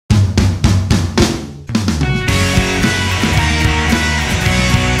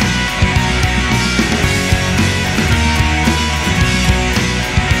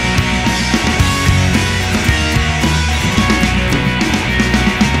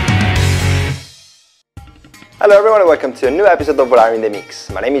Hello everyone and welcome to a new episode of Volare in the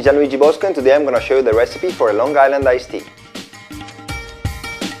Mix. My name is Gianluigi Bosco and today I'm going to show you the recipe for a Long Island iced tea.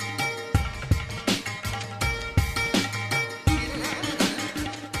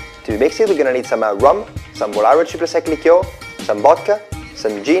 To mix it, we're going to need some rum, some Volare Triple Sec liqueur, some vodka,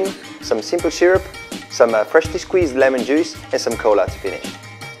 some gin, some simple syrup, some freshly squeezed lemon juice and some cola to finish.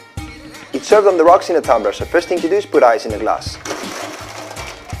 It's served on the rocks in a tumbler, so first thing to do is put ice in a glass.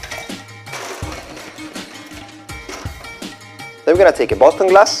 Then we're going to take a Boston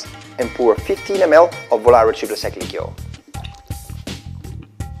glass and pour 15 ml of Volare Triple Sec liqueur.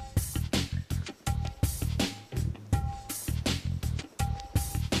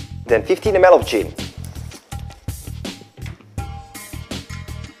 Then 15 ml of gin.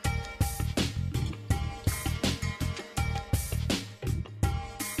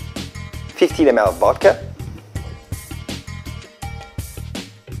 $15 ml of vodka.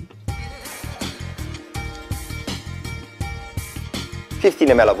 $15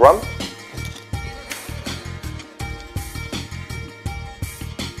 ml of rum.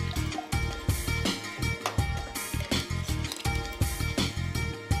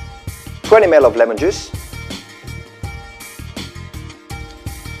 $20 ml of lemon juice.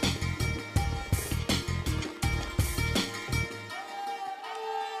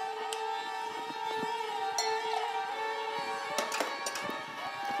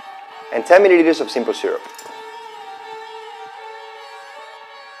 And 10 milliliters of simple syrup.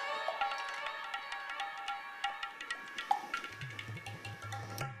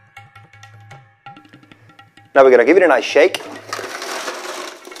 Now we're going to give it a nice shake.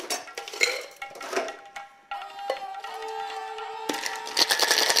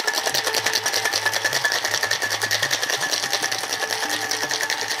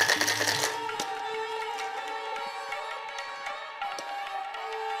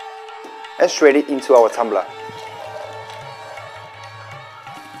 And strain it into our tumbler.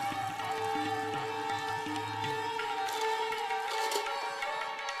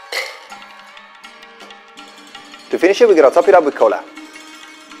 To finish it, we're going to top it up with cola.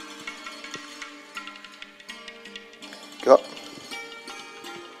 Go.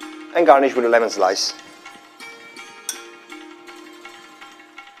 And garnish with a lemon slice.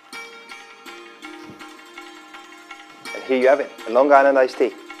 And here you have it, a Long Island iced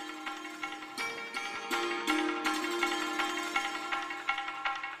tea.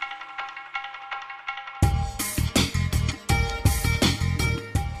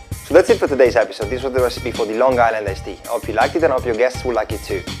 So that's it for today's episode. This was the recipe for the Long Island iced tea. I hope you liked it and I hope your guests will like it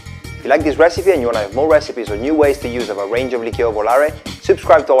too. If you like this recipe and you want to have more recipes or new ways to use of a range of liqueur Volare,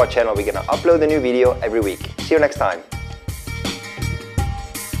 subscribe to our channel. We're going to upload a new video every week. See you next time.